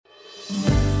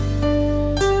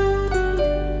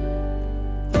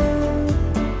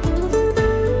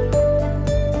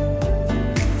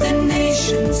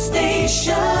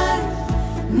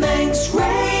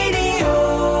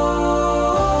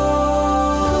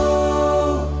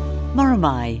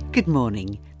Aramai, good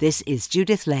morning. This is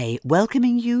Judith Lay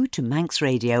welcoming you to Manx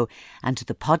Radio and to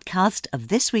the podcast of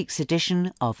this week's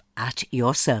edition of At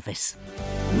Your Service.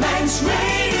 Manx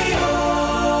Radio.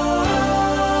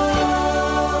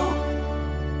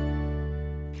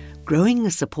 Growing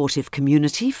a supportive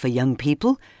community for young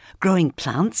people, growing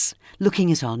plants, looking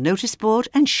at our notice board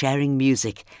and sharing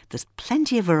music. There's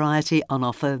plenty of variety on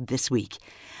offer this week.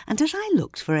 And as I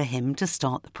looked for a hymn to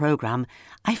start the programme,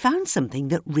 I found something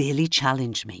that really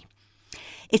challenged me.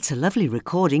 It's a lovely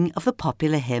recording of the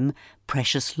popular hymn,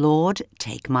 Precious Lord,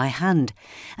 Take My Hand,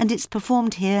 and it's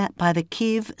performed here by the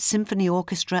Kyiv Symphony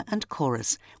Orchestra and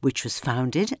Chorus, which was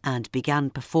founded and began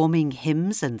performing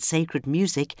hymns and sacred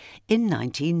music in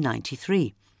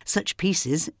 1993. Such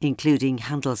pieces, including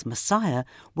Handel's Messiah,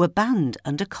 were banned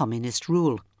under communist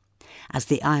rule. As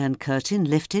the Iron Curtain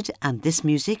lifted and this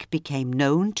music became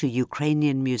known to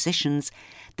Ukrainian musicians,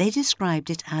 they described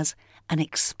it as an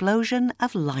explosion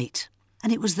of light.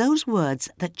 And it was those words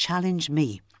that challenged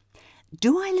me.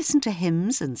 Do I listen to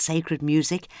hymns and sacred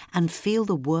music and feel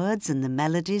the words and the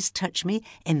melodies touch me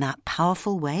in that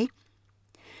powerful way?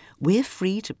 We're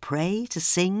free to pray, to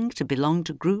sing, to belong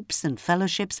to groups and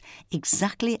fellowships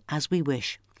exactly as we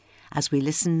wish. As we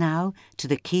listen now to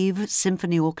the Kyiv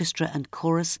Symphony Orchestra and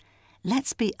Chorus,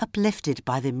 let's be uplifted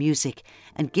by the music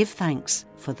and give thanks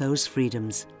for those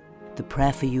freedoms. The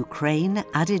prayer for Ukraine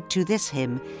added to this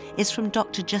hymn is from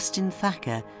Dr. Justin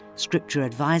Thacker, Scripture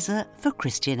Advisor for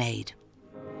Christian Aid.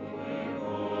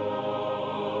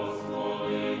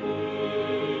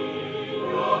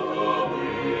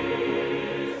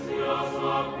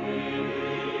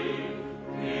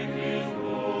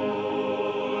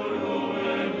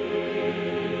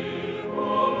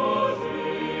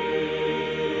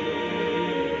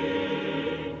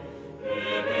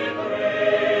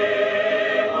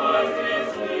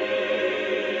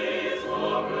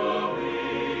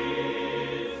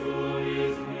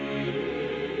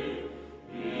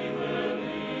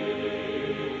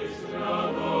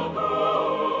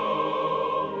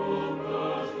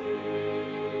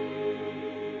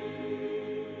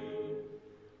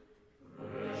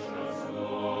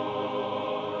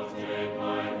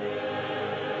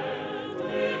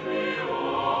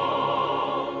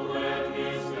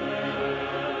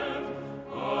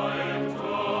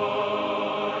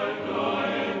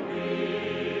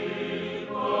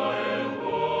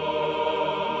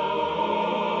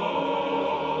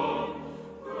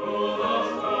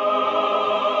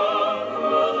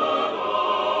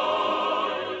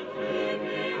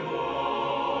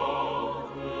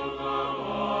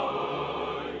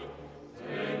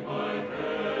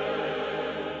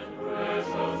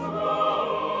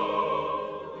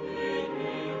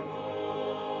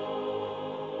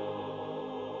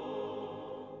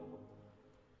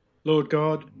 Lord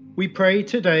God, we pray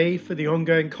today for the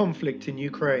ongoing conflict in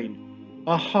Ukraine.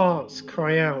 Our hearts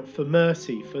cry out for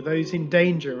mercy for those in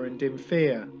danger and in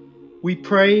fear. We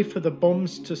pray for the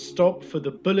bombs to stop, for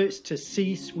the bullets to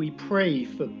cease. We pray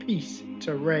for peace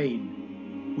to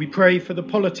reign. We pray for the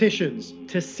politicians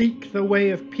to seek the way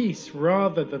of peace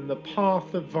rather than the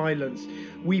path of violence.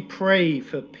 We pray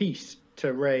for peace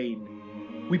to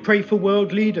reign. We pray for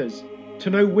world leaders to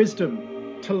know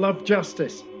wisdom, to love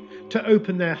justice, to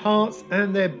open their hearts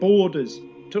and their borders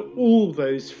to all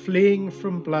those fleeing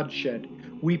from bloodshed.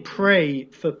 We pray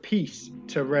for peace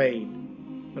to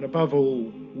reign. And above all,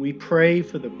 we pray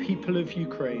for the people of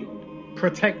Ukraine.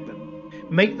 Protect them,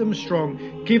 make them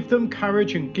strong, give them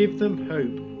courage and give them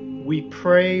hope. We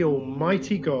pray,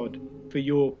 Almighty God, for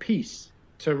your peace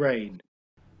to reign.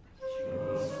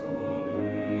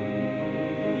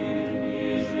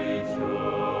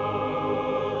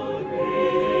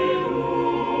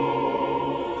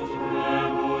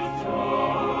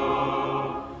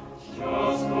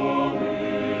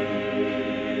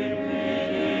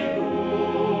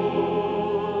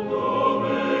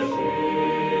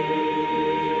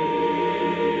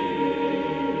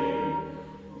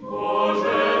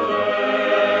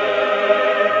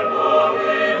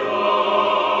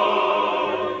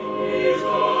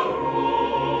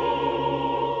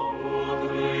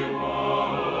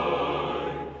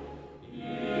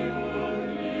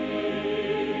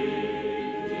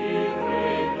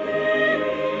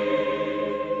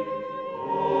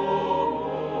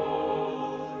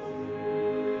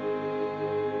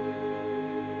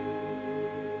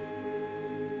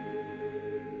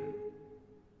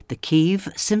 the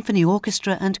Kyiv Symphony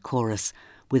Orchestra and Chorus,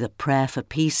 with a prayer for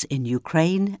peace in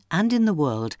Ukraine and in the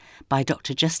world by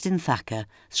Dr. Justin Thacker,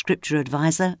 Scripture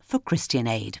Advisor for Christian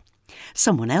Aid.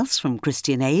 Someone else from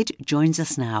Christian Aid joins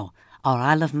us now, our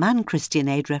Isle of Man Christian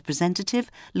Aid representative,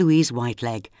 Louise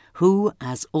Whiteleg, who,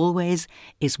 as always,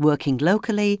 is working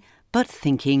locally but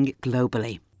thinking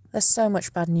globally. There's so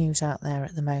much bad news out there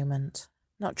at the moment,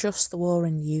 not just the war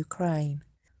in the Ukraine.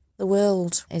 The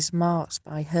world is marked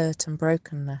by hurt and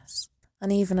brokenness,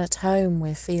 and even at home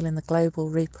we're feeling the global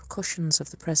repercussions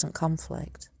of the present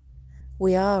conflict.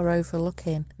 We are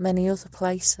overlooking many other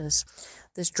places.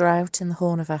 There's drought in the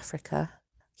Horn of Africa,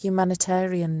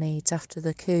 humanitarian needs after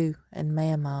the coup in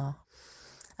Myanmar.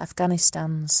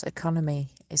 Afghanistan's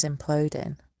economy is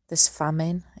imploding. There's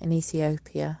famine in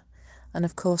Ethiopia, and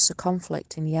of course the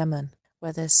conflict in Yemen,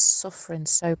 where there's suffering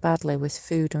so badly with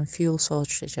food and fuel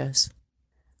shortages.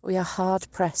 We are hard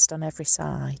pressed on every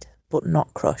side, but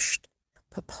not crushed.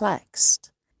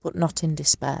 Perplexed, but not in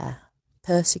despair.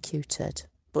 Persecuted,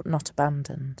 but not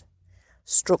abandoned.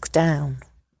 Struck down,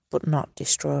 but not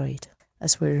destroyed,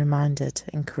 as we're reminded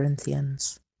in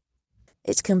Corinthians.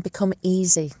 It can become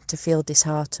easy to feel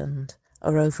disheartened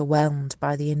or overwhelmed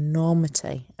by the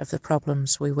enormity of the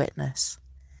problems we witness.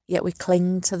 Yet we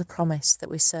cling to the promise that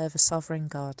we serve a sovereign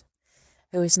God,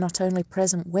 who is not only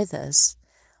present with us,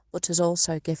 but has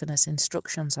also given us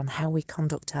instructions on how we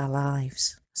conduct our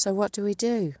lives. So what do we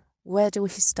do? Where do we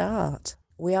start?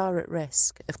 We are at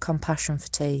risk of compassion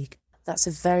fatigue. That's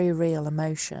a very real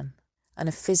emotion and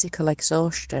a physical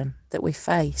exhaustion that we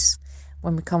face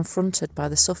when we're confronted by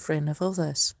the suffering of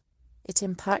others. It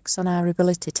impacts on our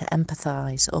ability to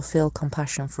empathise or feel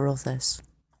compassion for others.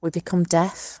 We become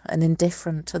deaf and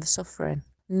indifferent to the suffering,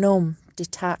 numb,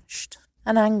 detached,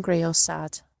 and angry or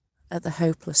sad at the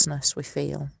hopelessness we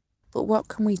feel. But what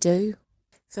can we do?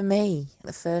 For me,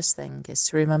 the first thing is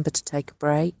to remember to take a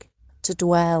break, to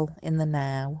dwell in the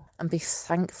now, and be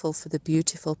thankful for the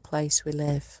beautiful place we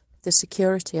live, the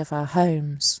security of our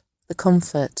homes, the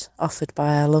comfort offered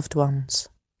by our loved ones.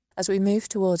 As we move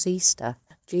towards Easter,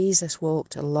 Jesus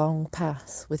walked a long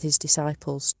path with his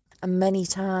disciples, and many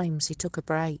times he took a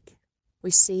break.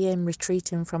 We see him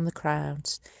retreating from the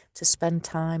crowds to spend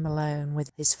time alone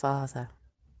with his Father.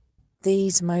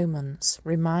 These moments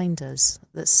remind us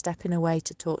that stepping away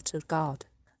to talk to God,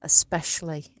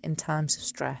 especially in times of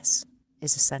stress,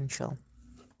 is essential.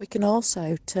 We can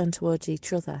also turn towards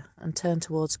each other and turn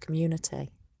towards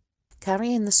community.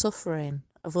 Carrying the suffering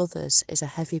of others is a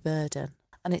heavy burden,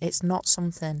 and it's not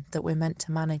something that we're meant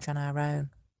to manage on our own.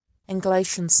 In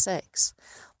Galatians 6,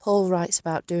 Paul writes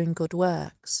about doing good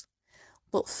works,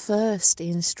 but first he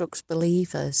instructs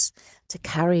believers to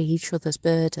carry each other's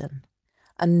burden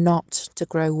and not to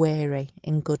grow weary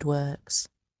in good works.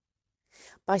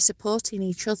 By supporting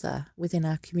each other within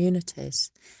our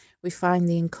communities, we find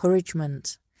the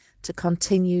encouragement to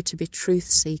continue to be truth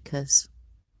seekers.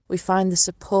 We find the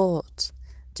support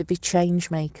to be change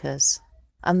makers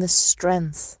and the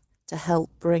strength to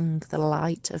help bring the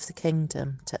light of the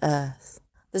kingdom to earth.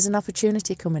 There's an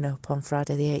opportunity coming up on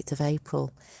Friday the 8th of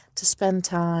April to spend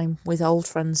time with old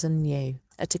friends and new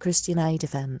at a Christian Aid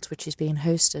event which is being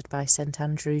hosted by St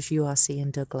Andrew's URC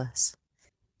in Douglas.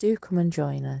 Do come and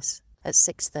join us at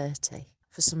 6:30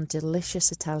 for some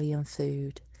delicious Italian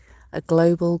food, a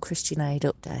global Christian Aid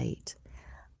update,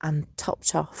 and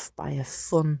topped off by a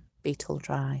fun beetle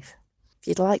drive. If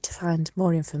you'd like to find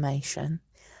more information,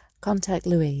 contact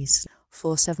Louise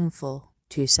 474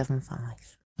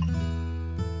 275.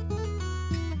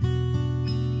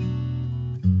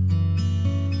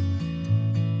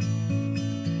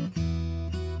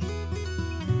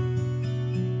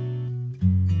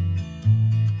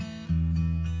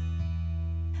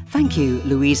 Thank you,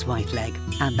 Louise Whiteleg.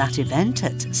 And that event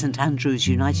at St Andrew's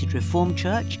United Reformed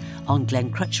Church on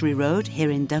Glen Crutchery Road here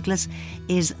in Douglas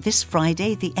is this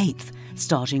Friday the 8th,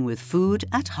 starting with food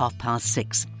at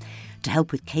 6:30. To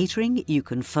help with catering, you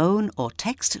can phone or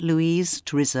text Louise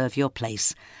to reserve your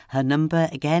place. Her number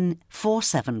again,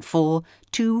 474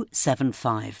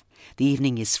 275. The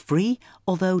evening is free,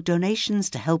 although donations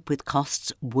to help with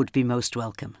costs would be most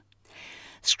welcome.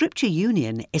 Scripture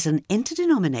Union is an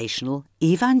interdenominational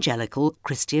evangelical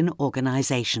Christian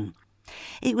organisation.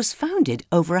 It was founded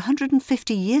over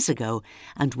 150 years ago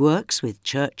and works with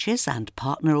churches and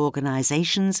partner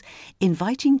organisations,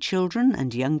 inviting children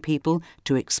and young people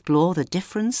to explore the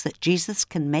difference that Jesus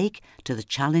can make to the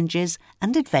challenges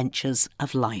and adventures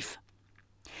of life.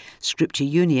 Scripture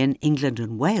Union England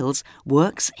and Wales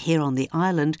works here on the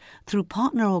island through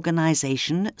partner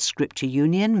organisation Scripture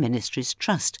Union Ministries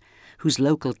Trust, whose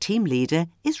local team leader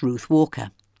is Ruth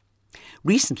Walker.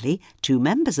 Recently, 2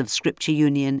 members of Scripture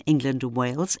Union England and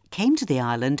Wales came to the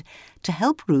island to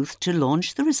help Ruth to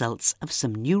launch the results of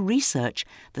some new research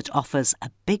that offers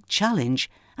a big challenge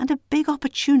and a big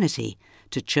opportunity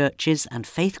to churches and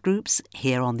faith groups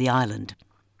here on the island.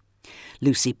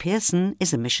 Lucy Pearson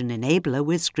is a mission enabler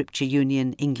with Scripture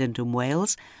Union England and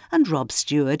Wales, and Rob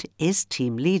Stewart is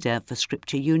team leader for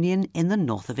Scripture Union in the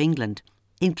north of England,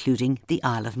 including the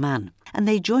Isle of Man. And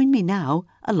they join me now,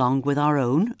 along with our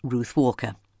own Ruth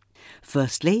Walker.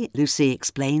 Firstly, Lucy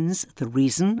explains the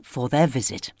reason for their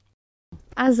visit.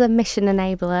 As a mission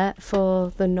enabler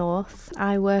for the North,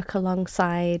 I work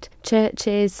alongside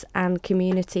churches and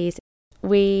communities.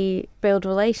 We build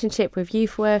relationship with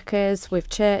youth workers, with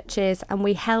churches, and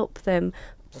we help them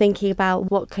thinking about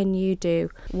what can you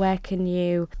do, where can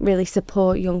you really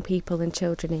support young people and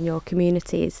children in your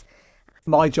communities.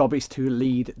 My job is to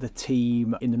lead the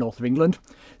team in the north of England.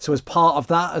 So as part of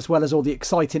that, as well as all the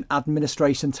exciting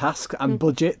administration tasks and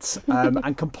budgets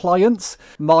and compliance,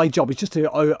 my job is just to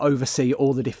oversee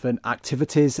all the different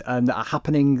activities that are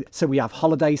happening. So we have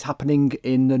holidays happening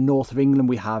in the north of England.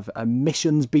 We have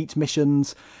missions, beach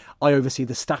missions. I oversee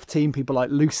the staff team, people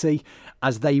like Lucy,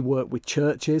 as they work with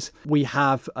churches. We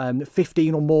have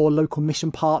 15 or more local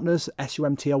mission partners.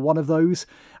 SUMT are one of those.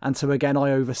 And so again,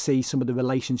 I oversee some of the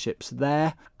relationships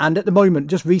there. And at the moment,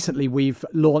 just recently, we've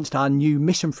launched our new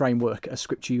mission framework at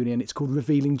Scripture Union. It's called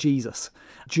Revealing Jesus,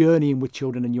 journeying with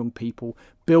children and young people,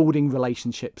 building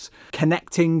relationships,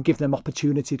 connecting, give them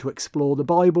opportunity to explore the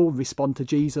Bible, respond to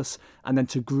Jesus, and then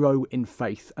to grow in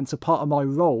faith. And so part of my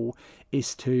role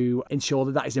is to ensure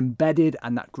that that is embedded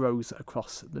and that grows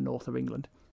across the north of England.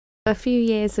 A few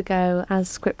years ago, as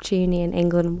Scripture Union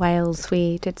England and Wales,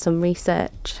 we did some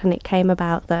research and it came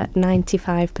about that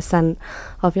 95%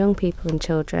 of young people and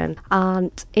children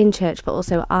aren't in church but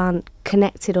also aren't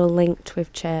connected or linked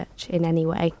with church in any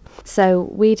way. So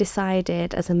we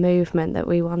decided as a movement that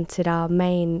we wanted our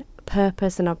main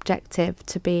purpose and objective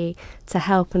to be to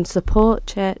help and support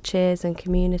churches and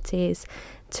communities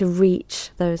to reach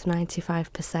those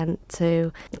 95%,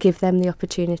 to give them the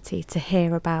opportunity to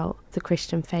hear about the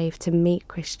Christian faith, to meet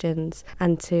Christians,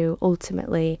 and to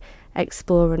ultimately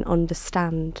explore and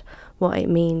understand what it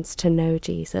means to know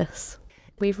Jesus.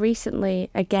 We've recently,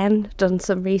 again, done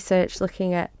some research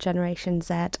looking at Generation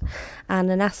Z,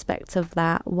 and an aspect of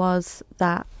that was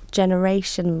that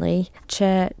generationally,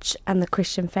 church and the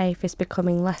Christian faith is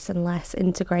becoming less and less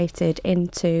integrated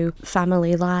into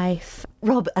family life.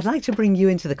 Rob, I'd like to bring you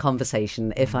into the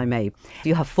conversation, if I may.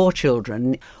 You have 4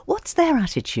 children. What's their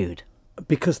attitude?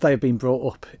 Because they have been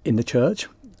brought up in the church,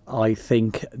 I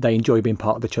think they enjoy being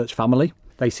part of the church family.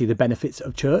 They see the benefits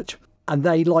of church. And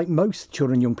they, like most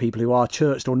children and young people who are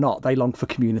churched or not, they long for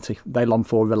community. They long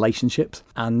for relationships.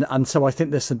 And so I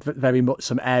think there's very much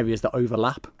some areas that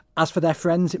overlap. As for their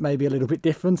friends, it may be a little bit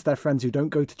different. Their friends who don't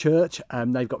go to church,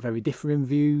 they've got very differing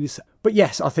views. But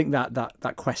yes, I think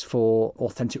that quest for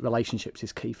authentic relationships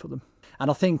is key for them.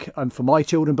 And I think for my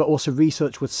children, but also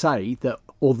research would say that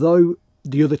although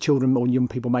the other children or young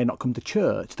people may not come to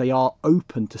church, they are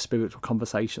open to spiritual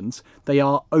conversations. They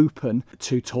are open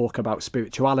to talk about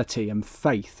spirituality and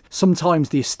faith. Sometimes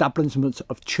the establishment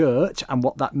of church and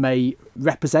what that may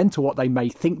represent or what they may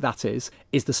think that is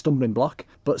the stumbling block.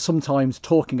 But sometimes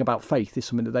talking about faith is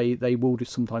something that they will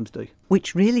sometimes do.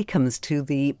 Which really comes to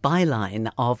the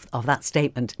byline of that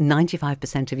statement.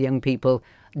 95% of young people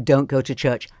don't go to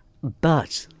church,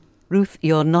 but... Ruth,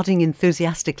 you're nodding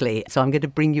enthusiastically, so I'm going to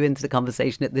bring you into the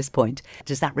conversation at this point.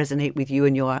 Does that resonate with you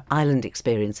and your island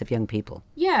experience of young people?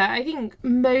 Yeah, I think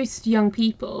most young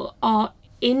people are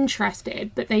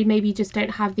interested, but they maybe just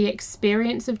don't have the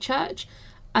experience of church,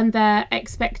 and their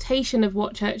expectation of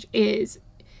what church is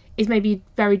maybe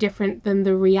very different than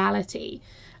the reality.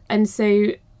 And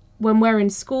so when we're in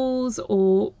schools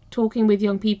or talking with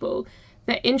young people,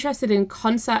 they're interested in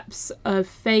concepts of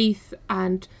faith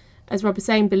and, as Rob was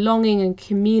saying, belonging and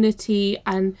community,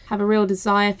 and have a real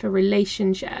desire for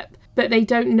relationship. But they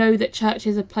don't know that church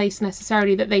is a place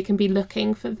necessarily that they can be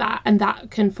looking for that, and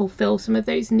that can fulfill some of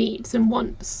those needs and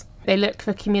wants. They look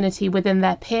for community within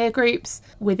their peer groups,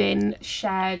 within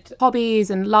shared hobbies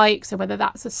and likes, so whether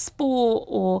that's a sport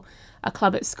or a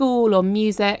club at school or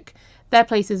music, they're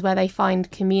places where they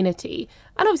find community,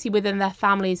 and obviously within their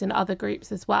families and other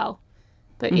groups as well.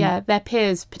 But yeah, their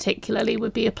peers particularly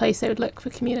would be a place they would look for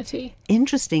community.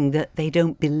 Interesting that they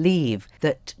don't believe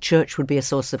that church would be a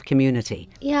source of community.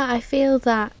 Yeah, I feel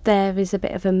that there is a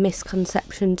bit of a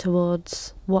misconception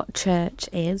towards what church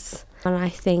is. And I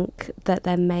think that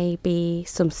there may be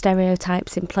some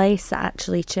stereotypes in place that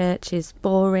actually church is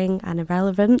boring and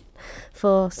irrelevant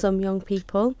for some young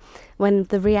people, when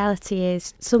the reality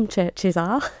is some churches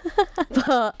are.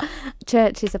 But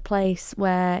church is a place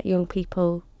where young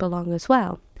people belong as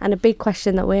well. And a big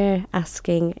question that we're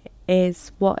asking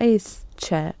is, what is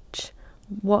church?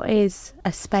 What is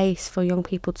a space for young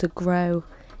people to grow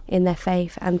in their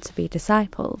faith and to be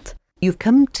discipled? You've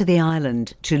come to the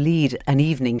island to lead an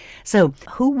evening. So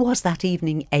who was that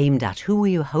evening aimed at? Who were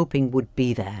you hoping would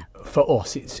be there? For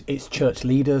us, it's church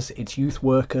leaders, it's youth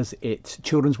workers, it's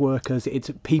children's workers, it's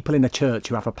people in a church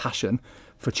who have a passion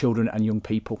for children and young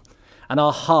people. And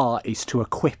our heart is to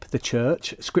equip the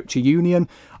church. Scripture Union,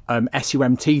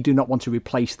 SUMT do not want to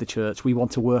replace the church. We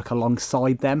want to work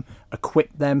alongside them,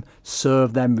 equip them,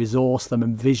 serve them, resource them,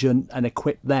 and vision and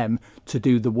equip them to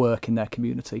do the work in their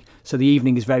community. So the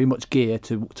evening is very much geared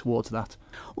towards that.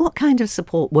 What kind of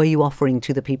support were you offering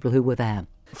to the people who were there?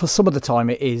 For some of the time,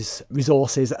 it is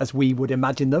resources as we would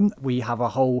imagine them. We have a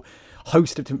whole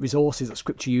host of different resources at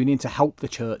Scripture Union to help the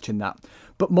church in that.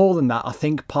 But more than that, I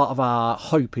think part of our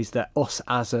hope is that us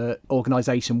as an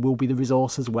organisation will be the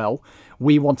resource as well.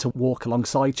 We want to walk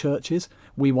alongside churches.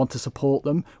 We want to support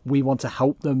them. We want to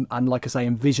help them and, like I say,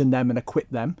 envision them and equip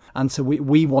them. And so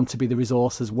we want to be the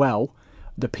resource as well,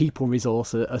 the people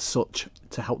resource as such,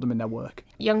 to help them in their work.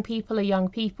 Young people are young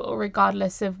people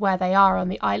regardless of where they are on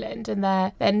the island, and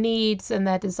their needs and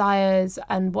their desires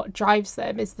and what drives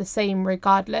them is the same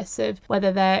regardless of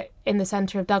whether they're in the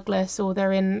centre of Douglas or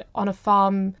they're on a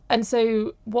farm. And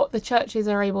so what the churches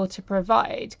are able to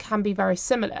provide can be very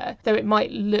similar, though it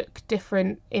might look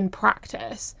different in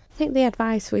practice. I think the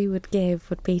advice we would give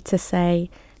would be to say,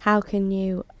 how can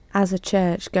you as a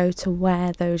church go to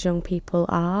where those young people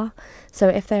are? So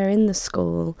if they're in the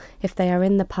school, if they are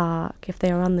in the park, if they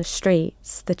are on the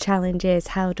streets, the challenge is,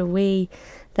 how do we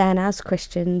then as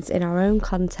Christians in our own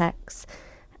context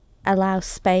allow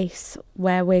space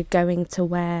where we're going to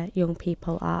where young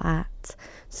people are at?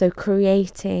 So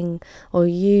creating or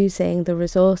using the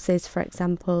resources, for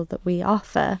example, that we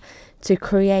offer to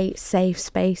create safe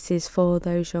spaces for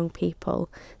those young people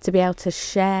to be able to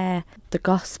share the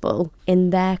gospel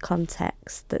in their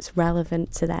context that's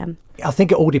relevant to them. I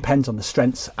think it all depends on the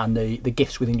strengths and the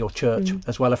gifts within your church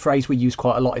as well. A phrase we use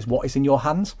quite a lot is what is in your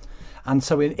hands. And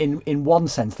so in one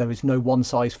sense, there is no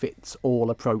one-size-fits-all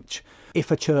approach. If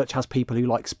a church has people who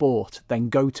like sport, then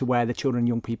go to where the children and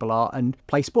young people are and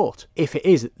play sport. If it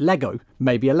is Lego,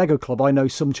 maybe a Lego club. I know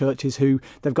some churches who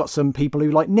they've got some people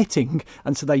who like knitting,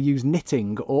 and so they use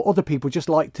knitting, or other people just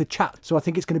like to chat. So I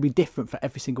think it's going to be different for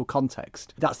every single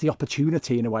context. That's the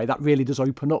opportunity in a way. That really does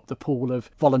open up the pool of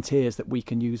volunteers that we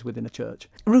can use within a church.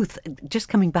 Ruth, just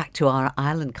coming back to our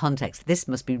island context, this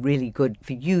must be really good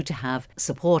for you to have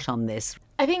support on this.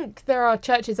 I think there are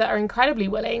churches that are incredibly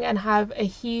willing and have a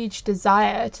huge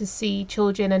desire to see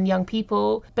children and young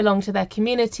people belong to their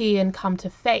community and come to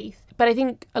faith. But I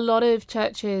think a lot of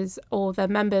churches or their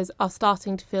members are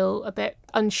starting to feel a bit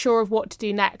unsure of what to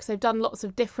do next. They've done lots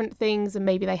of different things and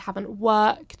maybe they haven't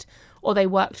worked, or they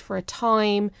worked for a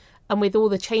time. And with all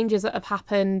the changes that have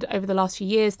happened over the last few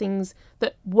years, things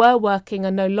that were working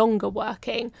are no longer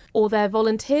working, or their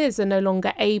volunteers are no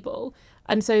longer able.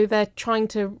 And so they're trying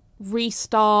to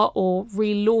restart or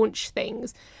relaunch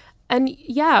things. And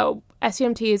yeah,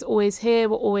 SUMT is always here.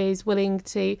 We're always willing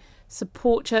to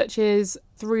support churches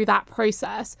through that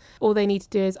process. All they need to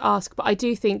do is ask. But I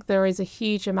do think there is a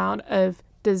huge amount of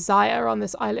desire on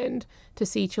this island to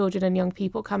see children and young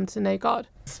people come to know God.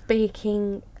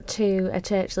 Speaking to a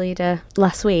church leader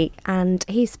last week, and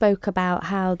he spoke about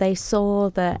how they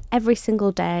saw that every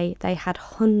single day they had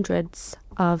hundreds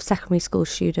of secondary school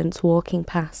students walking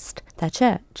past their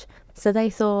church. So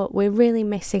they thought, we're really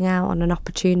missing out on an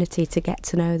opportunity to get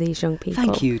to know these young people.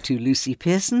 Thank you to Lucy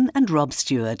Pearson and Rob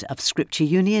Stewart of Scripture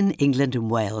Union England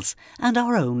and Wales, and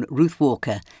our own Ruth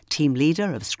Walker, team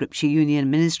leader of Scripture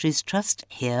Union Ministries Trust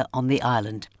here on the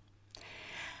island.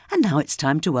 And now it's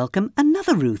time to welcome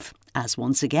another Ruth, as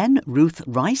once again Ruth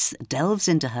Rice delves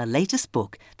into her latest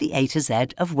book, The A to Z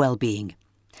of Wellbeing.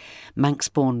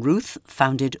 Manx-born Ruth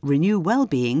founded Renew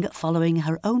Wellbeing following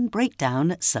her own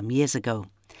breakdown some years ago.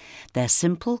 They're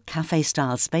simple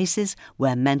cafe-style spaces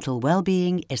where mental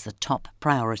well-being is the top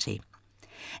priority.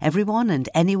 Everyone and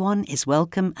anyone is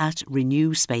welcome at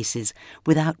Renew Spaces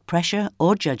without pressure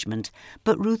or judgment,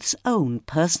 but Ruth's own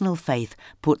personal faith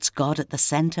puts God at the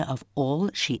centre of all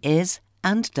she is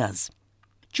and does.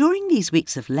 During these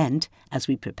weeks of Lent, as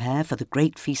we prepare for the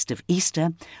great feast of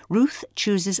Easter, Ruth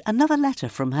chooses another letter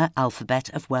from her alphabet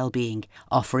of well-being,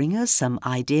 offering us some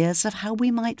ideas of how we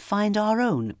might find our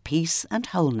own peace and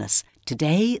wholeness.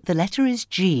 Today, the letter is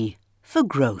G, for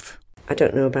growth. I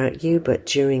don't know about you, but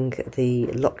during the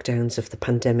lockdowns of the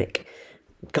pandemic,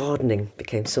 gardening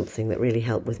became something that really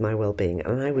helped with my well-being,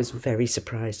 and I was very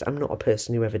surprised. I'm not a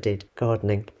person who ever did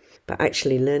gardening. But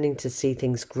actually learning to see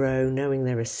things grow, knowing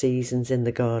there are seasons in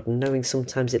the garden, knowing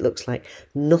sometimes it looks like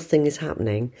nothing is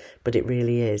happening, but it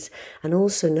really is. And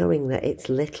also knowing that it's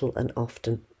little and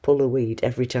often pull a weed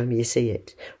every time you see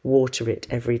it, water it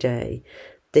every day.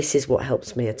 This is what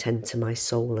helps me attend to my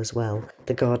soul as well,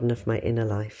 the garden of my inner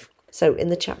life. So in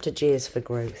the chapter G is for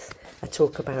growth, I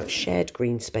talk about shared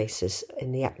green spaces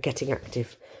in the getting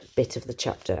active bit of the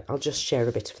chapter. I'll just share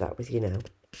a bit of that with you now.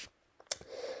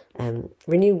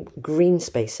 Renew Green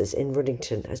Spaces in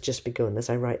Ruddington has just begun as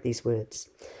I write these words.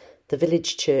 The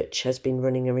village church has been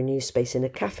running a Renew space in a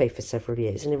cafe for several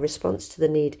years, and in response to the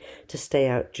need to stay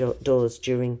outdoors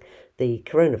during the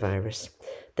coronavirus,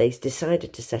 they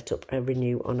decided to set up a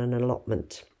Renew on an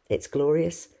allotment. It's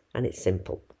glorious and it's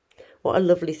simple. What a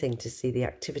lovely thing to see the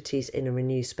activities in a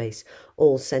Renew space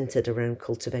all centred around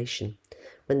cultivation,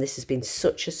 when this has been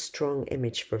such a strong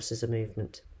image for us as a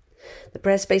movement. The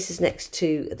prayer space is next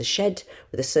to the shed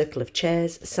with a circle of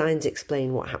chairs. Signs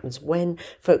explain what happens when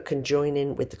folk can join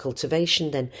in with the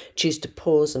cultivation, then choose to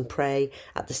pause and pray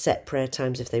at the set prayer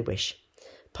times if they wish.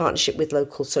 Partnership with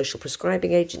local social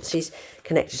prescribing agencies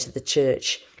connected to the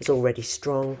church is already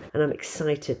strong, and I'm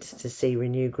excited to see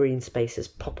Renew Green Spaces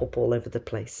pop up all over the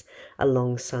place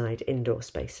alongside indoor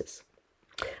spaces.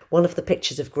 One of the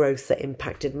pictures of growth that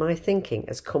impacted my thinking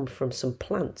has come from some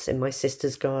plants in my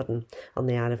sister's garden on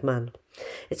the Isle of Man.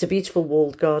 It's a beautiful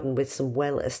walled garden with some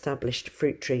well-established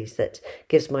fruit trees that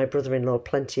gives my brother-in-law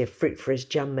plenty of fruit for his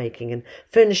jam making and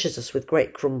furnishes us with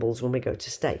great crumbles when we go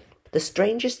to stay. The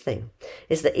strangest thing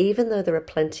is that even though there are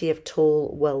plenty of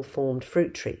tall, well-formed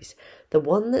fruit trees, the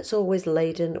one that's always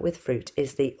laden with fruit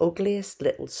is the ugliest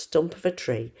little stump of a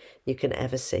tree you can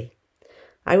ever see.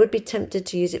 I would be tempted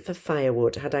to use it for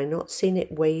firewood had I not seen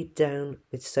it weighed down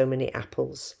with so many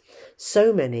apples.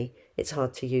 So many, it's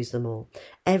hard to use them all.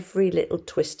 Every little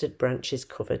twisted branch is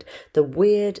covered. The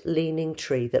weird leaning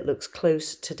tree that looks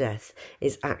close to death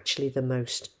is actually the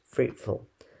most fruitful.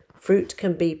 Fruit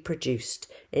can be produced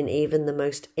in even the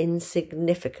most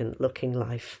insignificant looking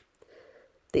life.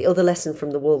 The other lesson from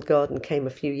the walled garden came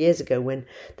a few years ago when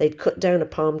they'd cut down a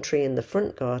palm tree in the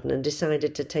front garden and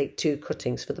decided to take 2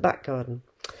 cuttings for the back garden.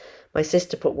 My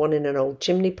sister put one in an old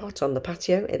chimney pot on the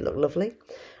patio. It looked lovely.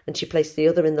 And she placed the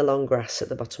other in the long grass at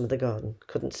the bottom of the garden.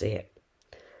 Couldn't see it.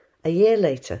 A year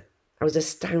later, I was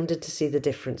astounded to see the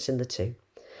difference in the 2.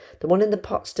 The one in the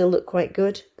pot still looked quite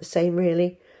good, the same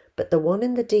really, but the one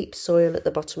in the deep soil at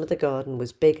the bottom of the garden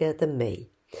was bigger than me.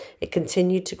 It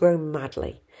continued to grow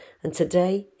madly, and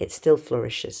today it still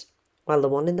flourishes, while the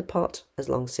one in the pot has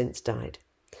long since died,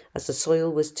 as the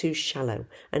soil was too shallow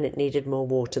and it needed more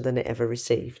water than it ever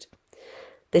received.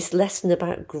 This lesson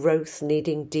about growth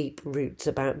needing deep roots,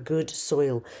 about good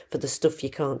soil for the stuff you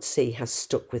can't see, has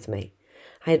stuck with me.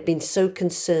 I had been so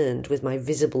concerned with my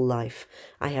visible life,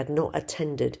 I had not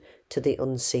attended to the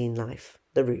unseen life,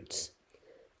 the roots.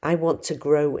 I want to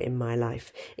grow in my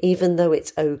life. Even though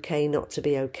it's okay not to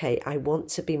be okay, I want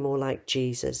to be more like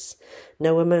Jesus.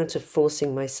 No amount of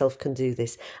forcing myself can do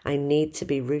this. I need to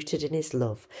be rooted in his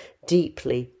love,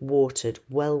 deeply watered,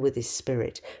 well with his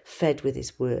spirit, fed with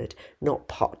his word, not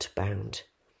pot-bound.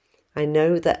 I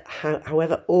know that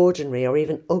however ordinary or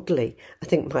even ugly I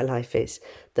think my life is,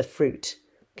 the fruit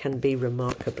can be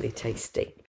remarkably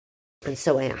tasty. And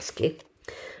so I ask you,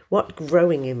 what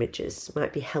growing images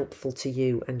might be helpful to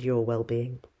you and your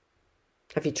well-being?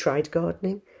 Have you tried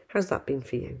gardening? How's that been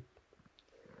for you?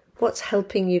 What's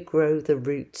helping you grow the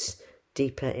roots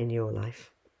deeper in your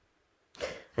life?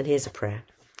 And here's a prayer.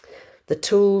 The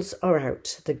tools are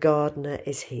out, the gardener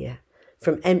is here.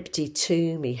 From empty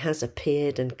tomb he has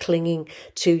appeared, and clinging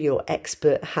to your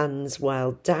expert hands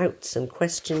while doubts and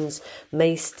questions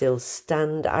may still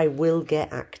stand, I will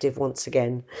get active once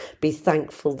again. Be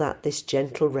thankful that this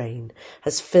gentle rain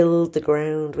has filled the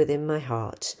ground within my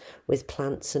heart with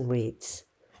plants and weeds.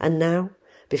 And now,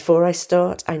 before I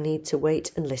start, I need to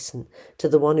wait and listen to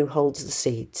the one who holds the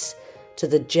seeds, to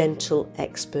the gentle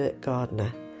expert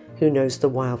gardener who knows the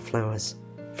wildflowers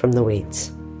from the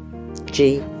weeds.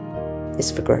 G is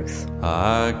for growth.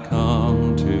 I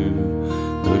come to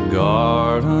the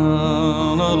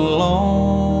garden alone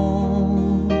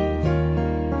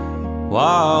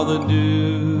while the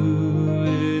dew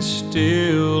is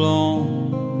still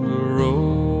on the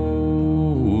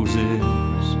roses,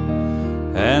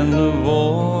 and the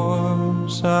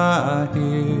voice I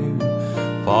hear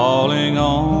falling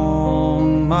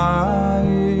on my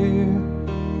ear,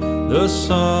 the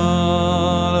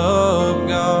Son of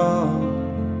God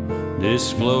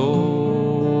discloses,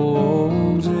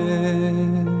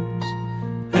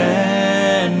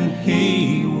 and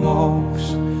he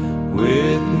walks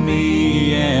with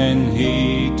me and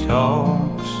he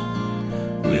talks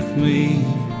with me,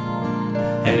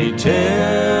 and he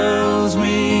tells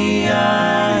me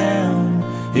I am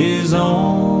his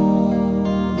own,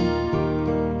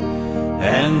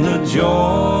 and and the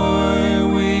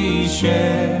joy we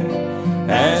share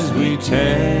as we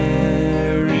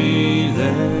tarry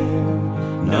there,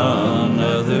 none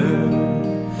other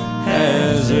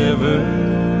has ever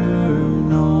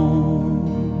known.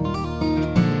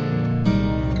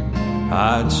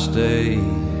 I'd stay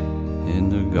in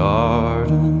the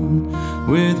garden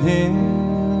with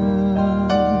him,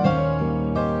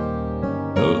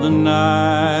 though the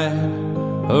night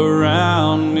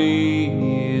around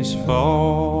me is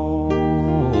falling,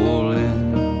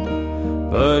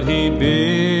 but he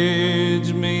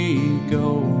bids me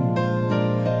go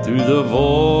through the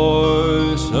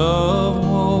voice of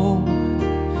woe.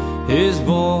 His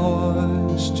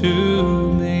voice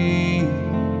to me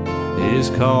is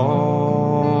calling,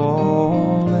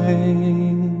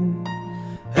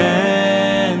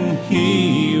 and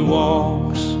he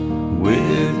walks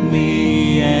with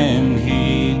me, and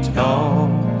he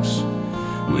talks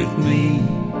with me,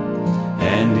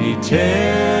 and he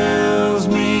tells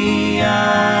me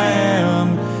I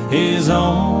am his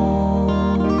own,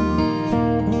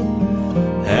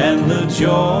 and the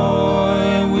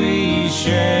joy we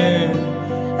share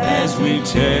as we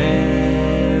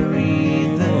tarry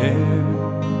there,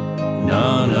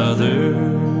 none other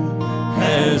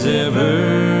has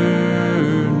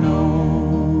ever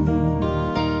known.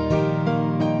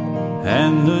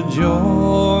 And the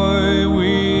joy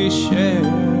we share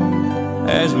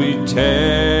as we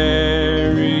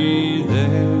tarry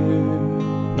there,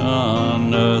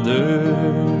 none other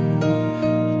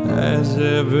has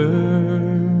ever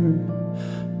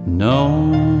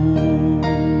known.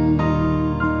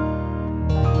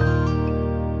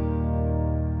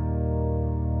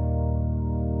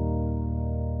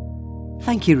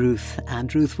 Thank you, Ruth.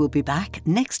 And Ruth will be back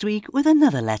next week with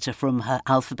another letter from her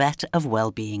alphabet of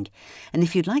well-being. And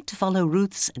if you'd like to follow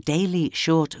Ruth's daily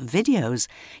short videos,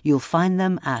 you'll find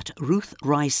them at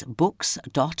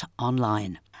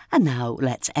ruthricebooks.online. And now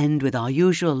let's end with our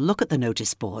usual look at the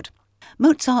notice board.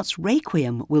 Mozart's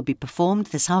Requiem will be performed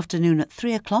this afternoon at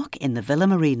 3 o'clock in the Villa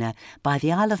Marina by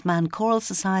the Isle of Man Choral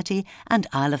Society and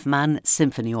Isle of Man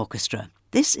Symphony Orchestra.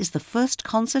 This is the first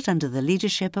concert under the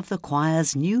leadership of the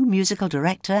choir's new musical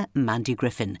director, Mandy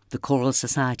Griffin. The Choral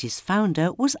Society's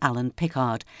founder was Alan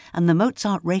Pickard, and the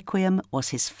Mozart Requiem was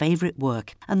his favourite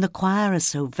work. And the choir is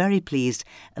so very pleased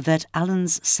that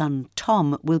Alan's son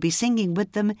Tom will be singing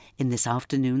with them in this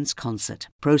afternoon's concert.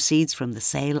 Proceeds from the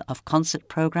sale of concert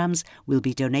programmes will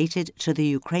be donated to the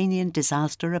Ukrainian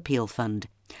Disaster Appeal Fund.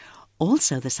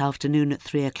 Also this afternoon at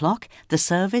 3 o'clock, the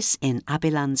service in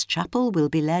Abbeylands Chapel will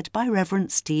be led by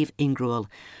Reverend Steve Ingruel,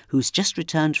 who's just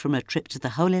returned from a trip to the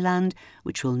Holy Land,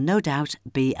 which will no doubt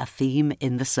be a theme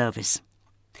in the service.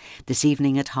 This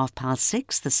evening at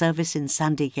 6:30, the service in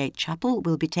Sandygate Chapel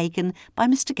will be taken by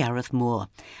Mr. Gareth Moore.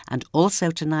 And also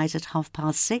tonight at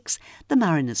 6:30, the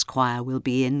Mariners Choir will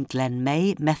be in Glen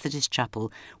May Methodist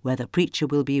Chapel, where the preacher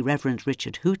will be Reverend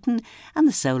Richard Hooton and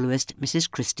the soloist Mrs.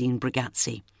 Christine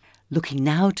Bragazzi. Looking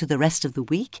now to the rest of the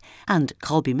week, and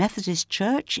Colby Methodist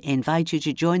Church invite you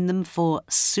to join them for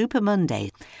Super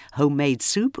Monday, homemade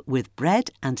soup with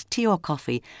bread and tea or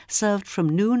coffee served from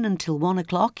noon until 1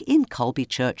 o'clock in Colby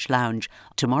Church Lounge,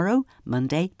 tomorrow,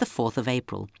 Monday the 4th of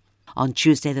April. On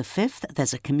Tuesday the 5th,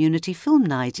 there's a community film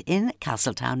night in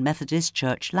Castletown Methodist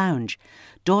Church Lounge.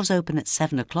 Doors open at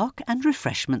 7 o'clock and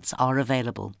refreshments are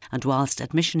available. And whilst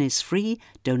admission is free,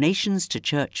 donations to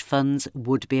church funds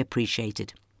would be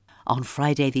appreciated. On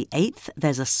Friday the 8th,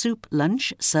 there's a soup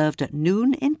lunch served at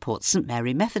noon in Port St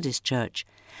Mary Methodist Church.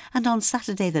 And on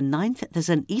Saturday the 9th, there's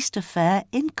an Easter fair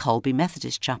in Colby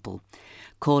Methodist Chapel.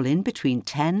 Call in between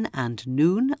 10 and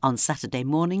noon on Saturday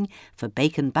morning for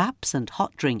bacon baps and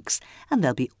hot drinks, and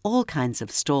there'll be all kinds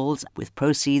of stalls with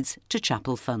proceeds to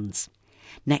chapel funds.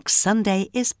 Next Sunday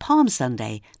is Palm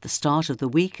Sunday, the start of the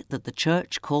week that the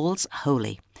church calls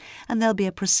Holy. And there'll be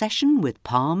a procession with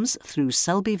palms through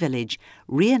Selby Village,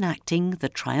 reenacting the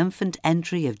triumphant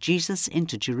entry of Jesus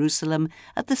into Jerusalem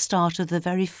at the start of the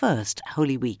very first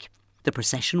Holy Week. The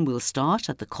procession will start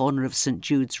at the corner of St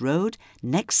Jude's Road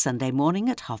next Sunday morning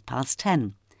at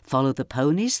 10:30. Follow the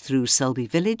ponies through Selby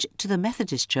Village to the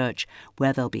Methodist Church,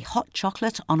 where there'll be hot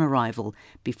chocolate on arrival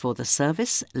before the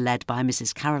service, led by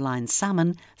Mrs. Caroline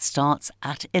Salmon, starts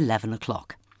at 11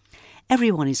 o'clock.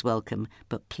 Everyone is welcome,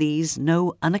 but please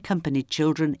no unaccompanied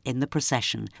children in the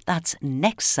procession. That's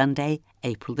next Sunday,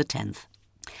 April the 10th.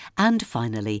 And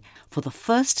finally, for the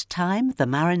first time, the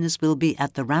Mariners will be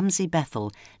at the Ramsey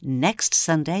Bethel next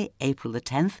Sunday, April the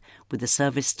 10th, with the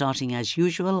service starting as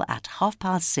usual at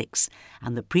 6:30,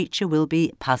 and the preacher will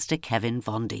be Pastor Kevin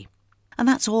Vondy. And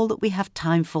that's all that we have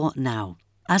time for now.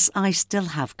 As I still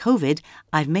have COVID,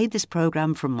 I've made this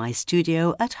programme from my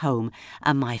studio at home,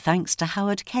 and my thanks to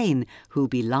Howard Kane, who'll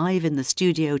be live in the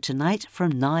studio tonight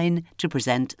from 9 to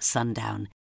present Sundown.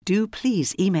 Do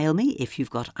please email me if you've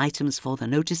got items for the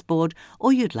notice board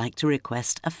or you'd like to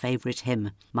request a favourite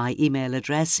hymn. My email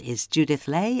address is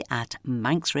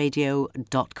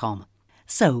judithlay@manxradio.com.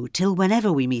 So, till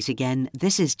whenever we meet again,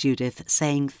 this is Judith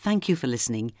saying thank you for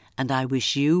listening, and I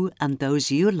wish you and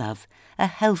those you love a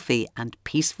healthy and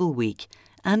peaceful week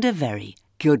and a very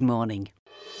good morning.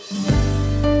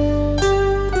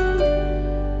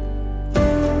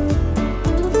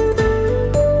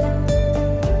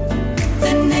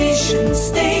 The Nation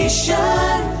Station.